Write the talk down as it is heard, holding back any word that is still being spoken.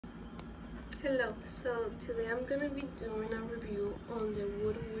Hello, so today I'm gonna be doing a review on the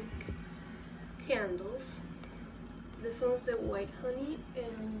WoodWick candles. This one's the white honey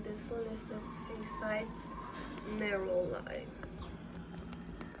and this one is the SeaSide Neroli.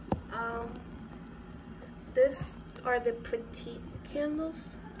 These are the Petite candles.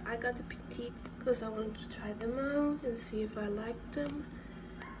 I got the Petite because I wanted to try them out and see if I liked them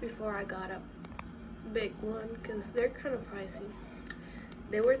before I got a big one because they're kind of pricey.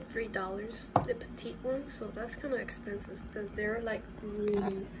 They were $3, the petite ones, so that's kind of expensive because they're like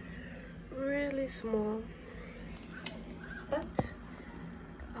really small. But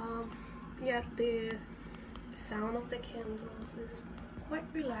yeah, the sound of the candles is quite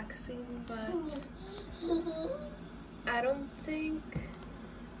relaxing, but I don't think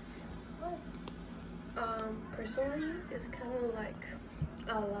personally it's kind of like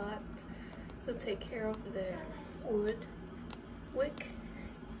a lot to take care of the wood wick.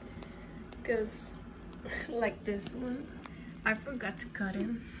 Because like this one, I forgot to cut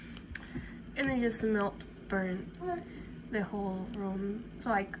him and it just burned the whole room, so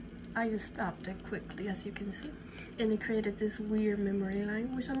I just stopped it quickly, as you can see, and it created this weird memory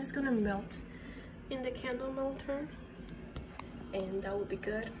line, which I'm just gonna melt in the candle melter, and that would be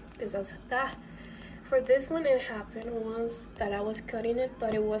good. Because that for this one, it happened once that I was cutting it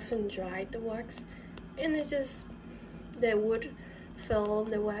but it wasn't dried, the wax, and it just, the wood fell on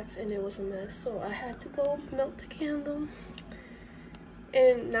the wax and it was a mess, so I had to go melt the candle,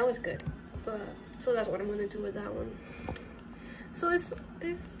 and now it's good. But so that's what I'm gonna do with that one. So it's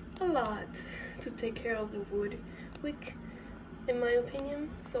a lot to take care of the wood wick, in my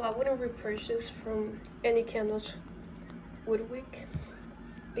opinion, so I wouldn't repurchase from any candles WoodWick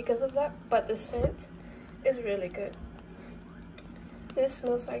because of that. But the scent is really good. This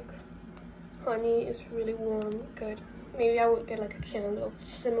smells like honey. It's really warm, good. Maybe I would get like a candle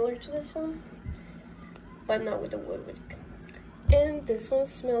similar to this one, but not with the WoodWick. And this one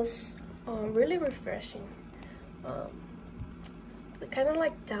smells really refreshing. Kind of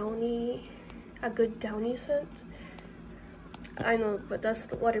like downy, a good downy scent. I know, but that's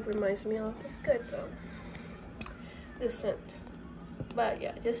what it reminds me of. It's good though, this scent. But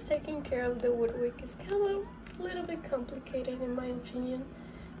yeah, just taking care of the WoodWick is kind of a little bit complicated in my opinion.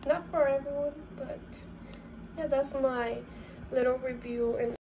 Not for everyone, but yeah, that's my little review and